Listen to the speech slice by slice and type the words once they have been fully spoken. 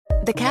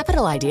The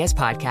Capital Ideas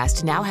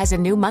Podcast now has a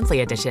new monthly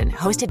edition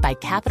hosted by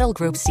Capital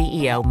Group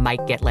CEO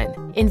Mike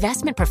Gitlin.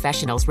 Investment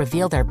professionals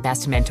reveal their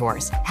best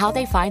mentors, how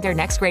they find their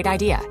next great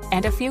idea,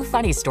 and a few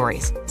funny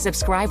stories.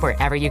 Subscribe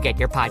wherever you get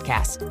your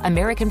podcasts.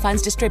 American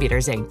Funds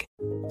Distributors, Inc.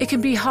 It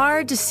can be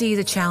hard to see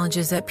the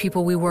challenges that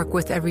people we work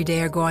with every day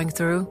are going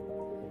through.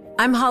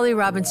 I'm Holly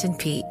Robinson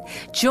Peete.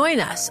 Join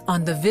us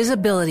on The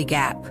Visibility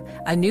Gap,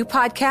 a new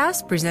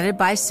podcast presented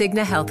by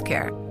Cigna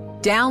Healthcare.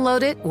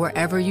 Download it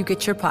wherever you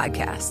get your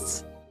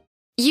podcasts.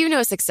 You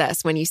know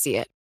success when you see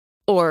it.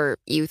 Or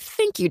you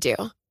think you do.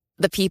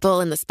 The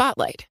people in the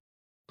spotlight.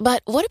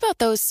 But what about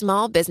those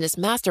small business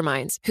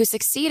masterminds who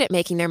succeed at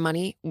making their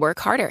money work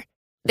harder?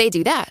 They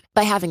do that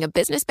by having a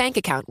business bank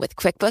account with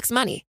QuickBooks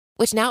Money,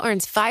 which now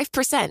earns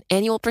 5%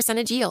 annual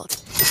percentage yield.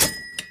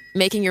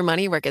 Making your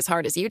money work as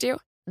hard as you do?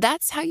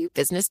 That's how you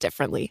business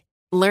differently.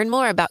 Learn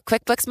more about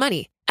QuickBooks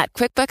Money at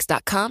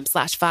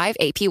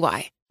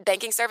quickbooks.com/5APY.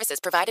 Banking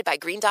services provided by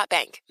Green Dot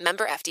Bank.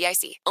 Member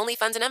FDIC. Only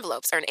funds and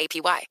envelopes earn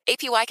APY.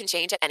 APY can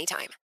change at any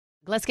time.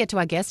 Let's get to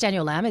our guest.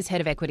 Daniel Lam is Head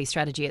of Equity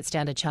Strategy at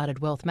Standard Chartered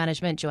Wealth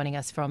Management, joining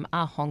us from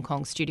our Hong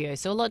Kong studio.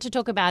 So a lot to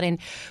talk about in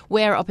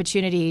where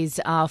opportunities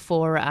are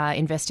for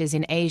investors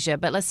in Asia.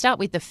 But let's start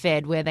with the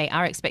Fed, where they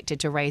are expected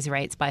to raise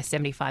rates by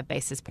 75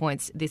 basis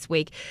points this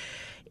week.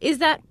 Is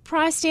that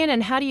priced in,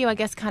 and how do you, I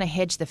guess, kind of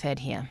hedge the Fed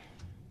here?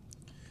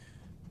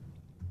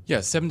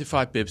 Yeah,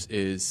 75 bips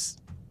is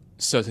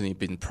certainly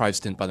been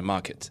priced in by the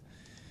market.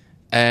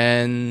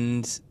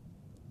 And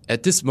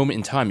at this moment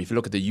in time, if you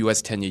look at the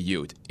US 10-year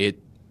yield, it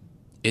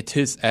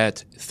is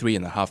at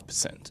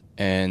 3.5%.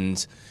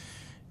 And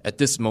at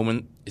this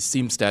moment, it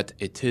seems that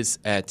it is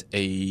at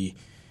a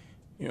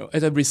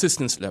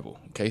resistance level.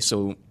 Okay,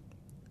 so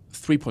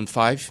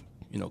 3.5,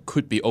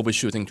 could be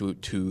overshooting to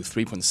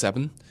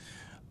 3.7.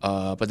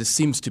 But it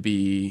seems to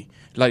be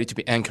likely to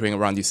be anchoring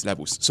around these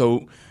levels.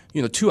 So,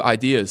 two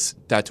ideas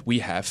that we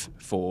have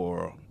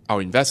for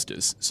our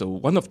investors. So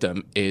one of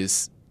them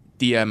is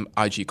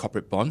DMIG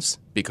corporate bonds,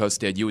 because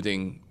they're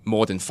yielding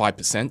more than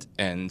 5%.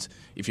 And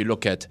if you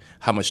look at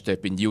how much they've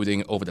been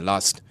yielding over the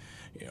last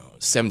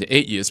 7 to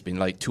 8 years, been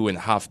like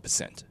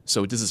 2.5%.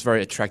 So this is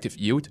very attractive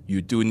yield.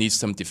 You do need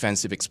some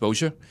defensive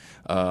exposure.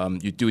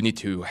 You do need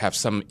to have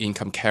some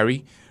income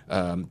carry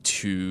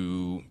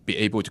to be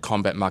able to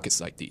combat markets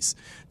like these.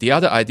 The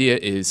other idea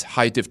is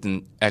high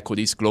dividend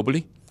equities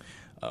globally.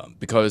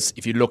 Because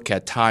if you look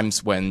at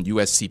times when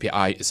US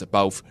CPI is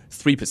above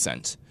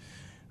 3%,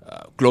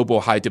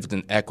 global high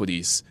dividend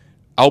equities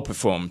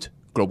outperformed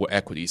global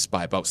equities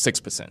by about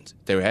 6%.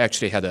 They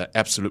actually had an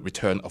absolute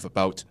return of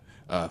about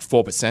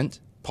 4%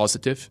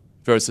 positive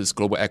versus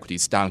global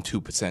equities down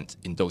 2%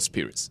 in those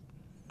periods.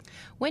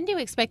 When do you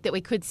expect that we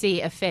could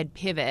see a Fed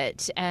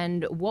pivot,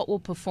 and what will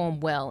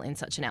perform well in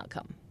such an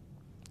outcome?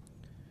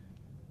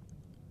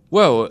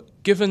 Well,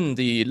 given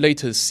the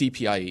latest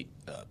CPI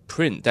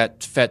print,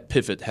 that Fed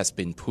pivot has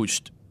been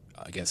pushed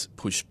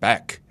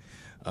back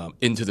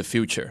into the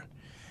future.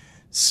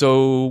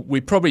 So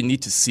we probably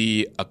need to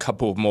see a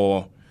couple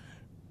more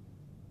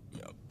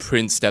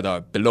prints that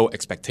are below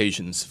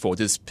expectations for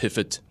this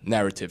pivot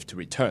narrative to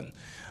return.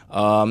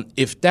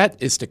 If that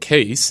is the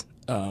case,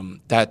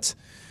 that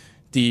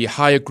the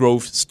higher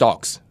growth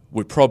stocks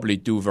would probably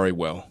do very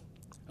well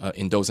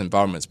in those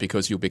environments,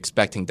 because you'll be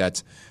expecting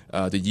that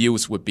the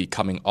yields would be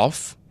coming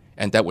off,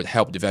 and that would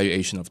help the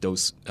valuation of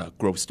those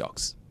growth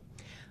stocks.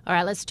 All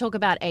right, let's talk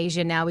about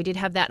Asia now. We did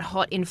have that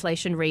hot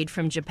inflation read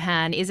from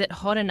Japan. Is it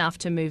hot enough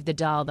to move the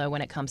dial, though,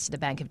 when it comes to the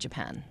Bank of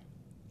Japan?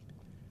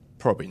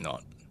 Probably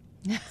not.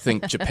 I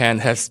think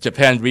Japan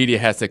really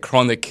has a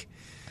chronic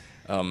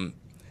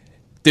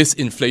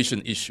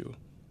disinflation issue.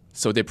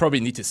 So they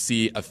probably need to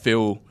see a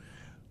few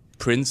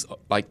prints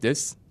like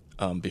this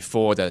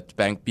before that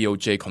bank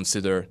BOJ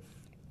consider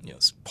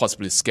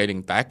possibly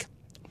scaling back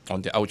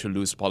on the ultra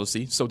loose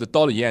policy. So the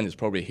dollar yen is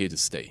probably here to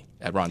stay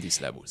around these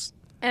levels.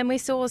 And we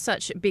saw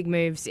such big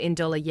moves in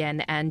dollar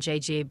yen and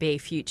JGB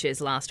futures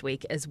last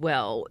week as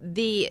well.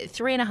 The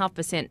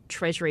 3.5%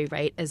 treasury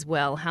rate as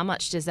well, how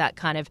much does that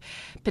kind of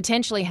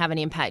potentially have an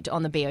impact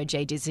on the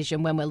BOJ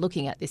decision when we're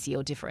looking at this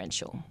yield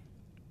differential?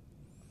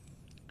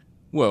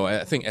 Well,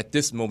 I think at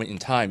this moment in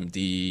time,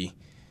 the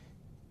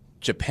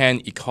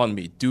Japan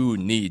economy do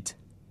need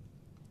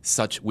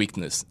such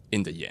weakness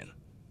in the yen,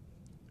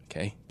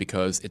 okay?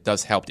 Because it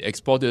does help the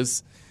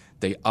exporters.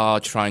 They are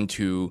trying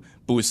to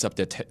boost up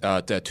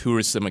their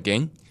tourism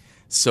again.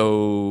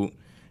 So,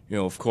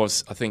 of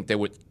course, I think they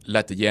would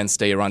let the yen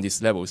stay around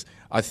these levels.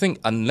 I think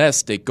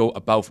unless they go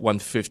above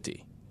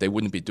 150, they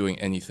wouldn't be doing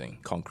anything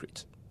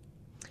concrete.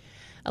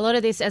 A lot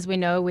of this, as we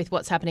know, with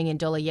what's happening in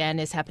dollar yen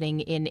is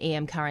happening in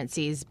EM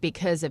currencies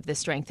because of the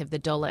strength of the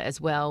dollar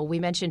as well. We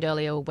mentioned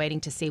earlier we're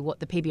waiting to see what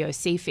the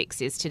PBOC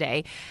fix is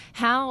today.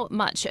 How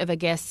much of a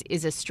guess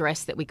is a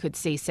stress that we could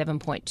see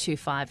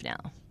 7.25 now?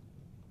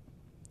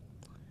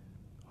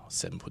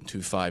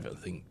 7.25, I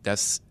think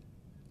that's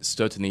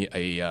certainly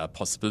a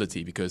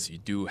possibility, because you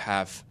do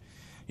have,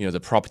 the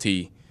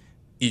property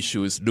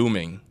issues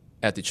looming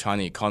at the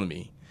China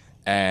economy,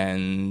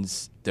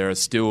 and there are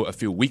still a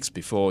few weeks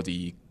before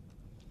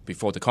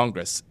before the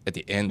Congress at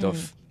the end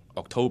of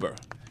October.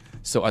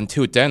 So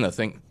until then, I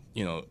think,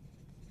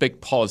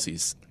 big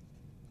policies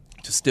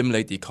to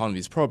stimulate the economy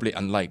is probably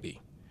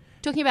unlikely.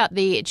 Talking about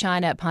the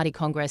China Party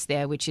Congress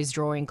there, which is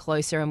drawing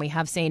closer, and we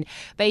have seen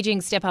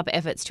Beijing step up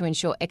efforts to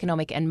ensure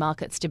economic and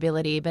market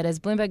stability. But as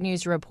Bloomberg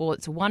News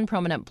reports, one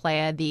prominent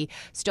player, the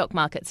stock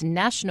market's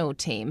national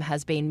team,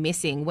 has been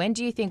missing. When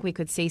do you think we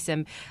could see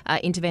some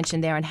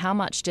intervention there, and how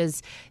much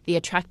does the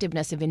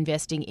attractiveness of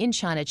investing in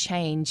China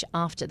change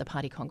after the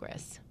Party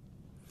Congress?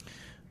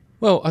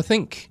 Well, I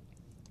think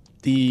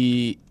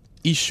the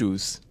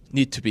issues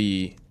need to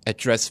be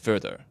addressed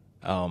further.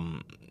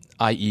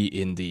 I.e.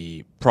 in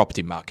the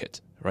property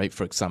market, right,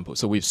 for example.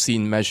 So we've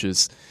seen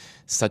measures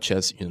such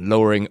as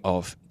lowering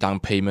of down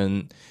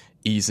payment,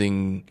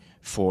 easing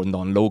for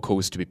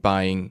non-locals to be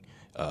buying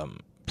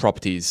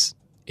properties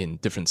in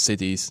different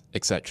cities,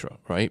 etc.,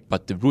 right?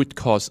 But the root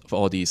cause of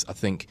all these, I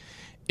think,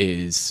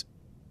 is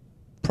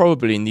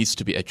probably needs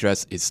to be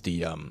addressed is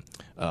the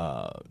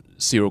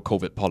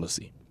zero-COVID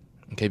policy,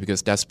 okay,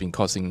 because that's been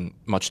causing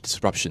much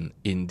disruption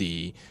in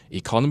the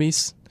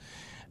economies.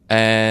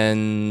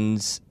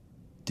 And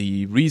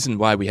the reason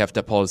why we have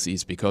that policy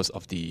is because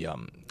of the,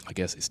 I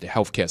guess, it's the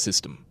healthcare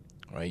system,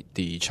 right?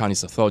 The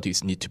Chinese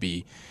authorities need to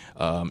be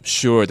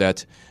sure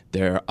that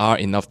there are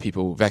enough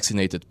people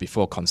vaccinated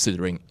before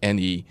considering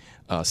any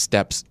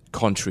steps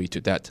contrary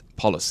to that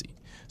policy.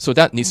 So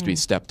that needs to be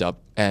stepped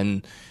up.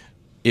 And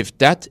if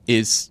that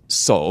is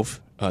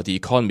solved, the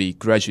economy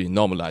gradually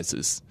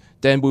normalizes,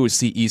 then we will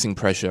see easing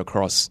pressure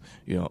across,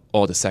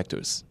 all the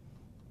sectors.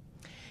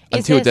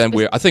 Until then,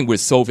 I think we're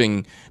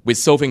solving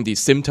the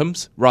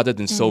symptoms rather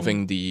than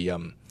solving the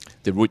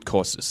root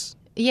causes.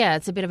 Yeah,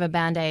 it's a bit of a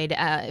Band-Aid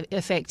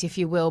effect, if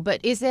you will.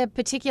 But is there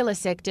particular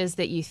sectors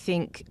that you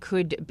think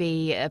could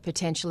be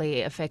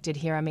potentially affected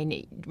here? I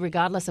mean,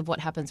 regardless of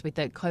what happens with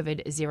the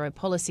COVID-0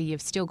 policy,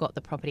 you've still got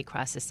the property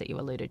crisis that you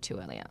alluded to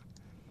earlier.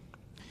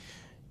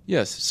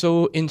 Yes.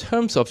 So in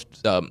terms of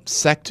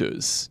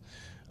sectors,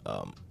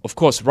 of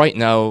course, right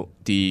now,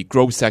 the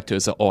growth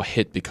sectors are all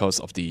hit because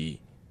of the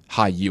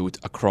high yield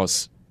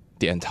across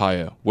the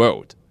entire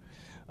world.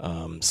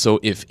 So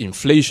if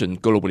inflation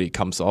globally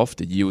comes off,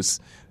 the yields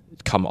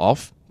come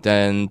off,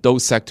 then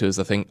those sectors,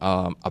 I think,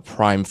 are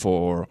prime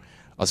for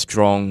a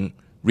strong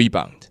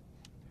rebound.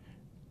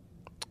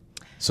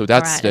 So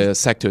that's the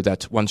sector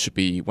that one should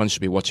be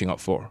watching out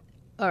for.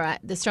 All right,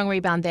 the strong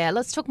rebound there.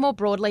 Let's talk more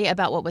broadly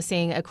about what we're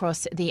seeing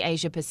across the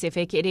Asia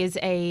Pacific. It is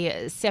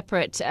a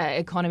separate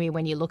economy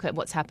when you look at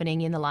what's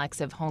happening in the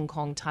likes of Hong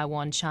Kong,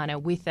 Taiwan, China,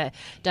 with a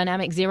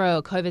dynamic zero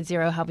or COVID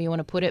zero, however you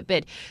want to put it.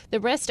 But the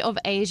rest of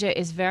Asia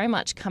is very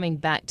much coming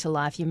back to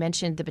life. You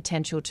mentioned the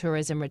potential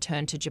tourism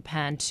return to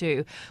Japan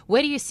too.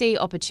 Where do you see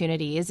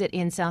opportunity? Is it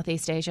in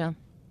Southeast Asia?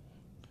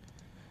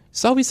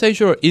 Southeast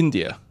Asia or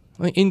India?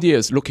 I think India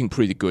is looking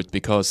pretty good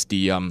because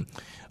the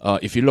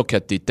if you look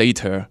at the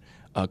data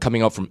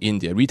coming out from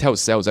India, retail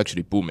sales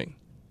actually booming,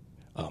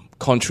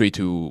 contrary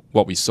to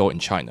what we saw in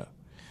China.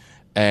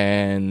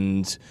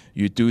 And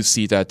you do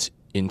see that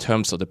in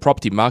terms of the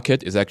property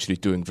market is actually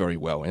doing very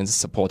well and it's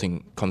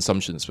supporting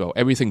consumption as well.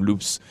 Everything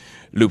loops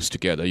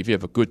together. If you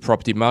have a good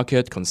property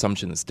market,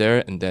 consumption is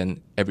there, and then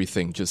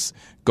everything just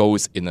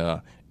goes in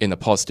a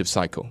positive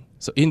cycle.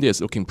 So India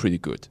is looking pretty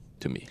good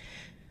to me.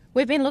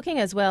 We've been looking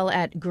as well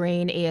at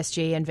green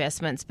ESG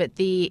investments, but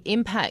the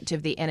impact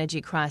of the energy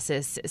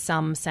crisis,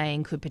 some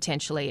saying could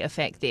potentially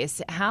affect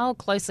this. How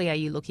closely are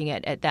you looking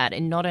at that,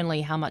 and not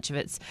only how much of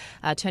it's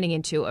turning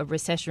into a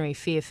recessionary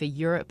fear for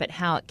Europe, but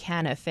how it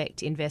can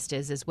affect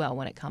investors as well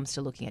when it comes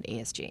to looking at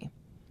ESG?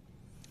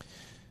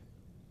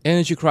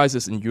 Energy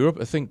crisis in Europe,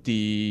 I think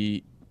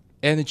the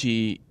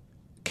energy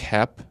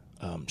cap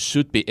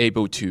should be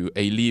able to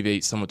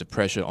alleviate some of the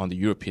pressure on the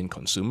European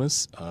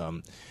consumers.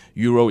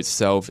 Euro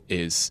itself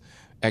is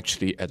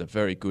actually at a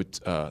very good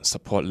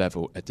support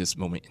level at this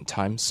moment in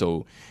time.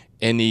 So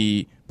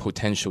any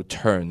potential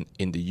turn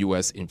in the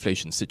U.S.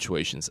 inflation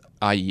situations,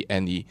 i.e.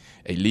 any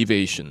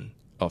alleviation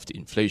of the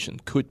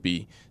inflation, could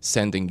be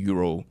sending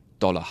euro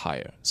dollar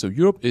higher. So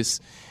Europe is,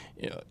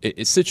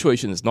 its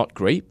situation is not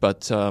great,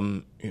 but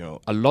a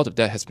lot of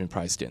that has been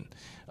priced in.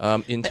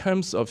 In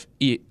terms of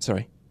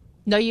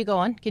No, you go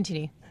on.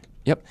 Continue.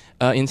 Yep.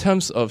 In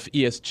terms of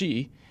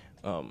ESG,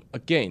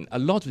 again, a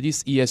lot of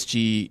these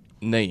ESG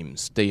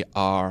names, they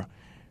are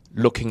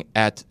looking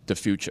at the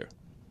future,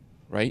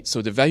 right?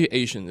 So the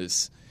valuation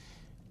is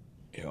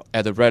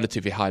at a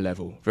relatively high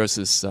level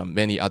versus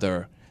many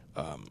other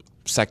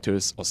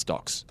sectors or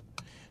stocks.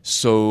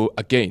 So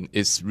again,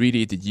 it's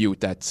really the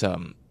yield that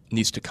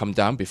needs to come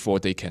down before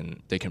they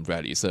can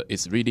rally. So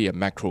it's really a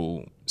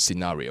macro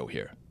scenario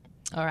here.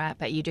 All right,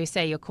 but you do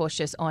say you're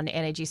cautious on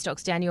energy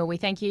stocks. Daniel, we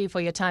thank you for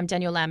your time.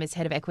 Daniel Lam is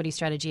Head of Equity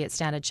Strategy at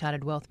Standard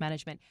Chartered Wealth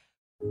Management.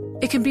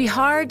 It can be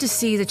hard to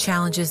see the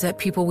challenges that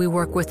people we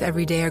work with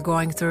every day are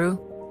going through.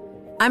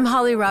 I'm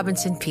Holly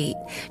Robinson Peete.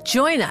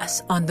 Join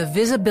us on The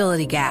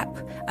Visibility Gap,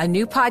 a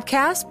new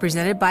podcast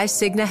presented by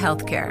Cigna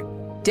Healthcare.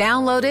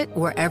 Download it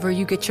wherever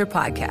you get your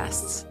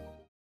podcasts.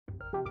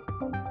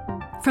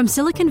 From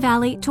Silicon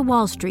Valley to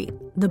Wall Street,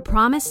 The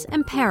promise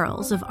and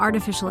perils of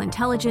artificial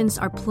intelligence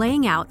are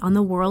playing out on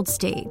the world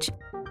stage.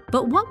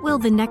 But what will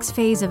the next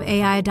phase of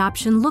AI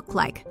adoption look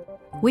like?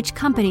 Which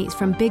companies,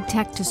 from big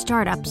tech to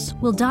startups,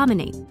 will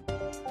dominate?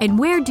 And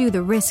where do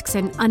the risks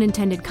and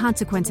unintended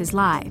consequences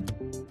lie?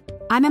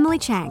 I'm Emily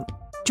Chang.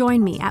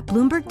 Join me at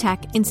Bloomberg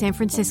Tech in San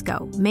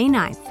Francisco, May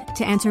 9th,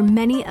 to answer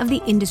many of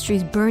the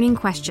industry's burning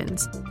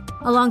questions,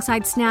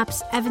 alongside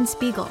Snap's Evan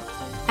Spiegel,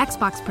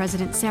 Xbox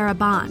President Sarah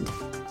Bond,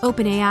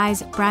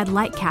 OpenAI's Brad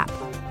Lightcap,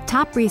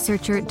 top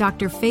researcher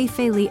Dr.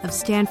 Fei-Fei Li of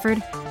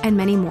Stanford, and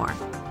many more.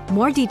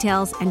 More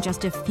details and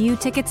just a few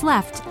tickets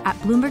left at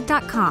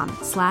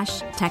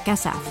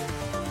Bloomberg.com/TechSF.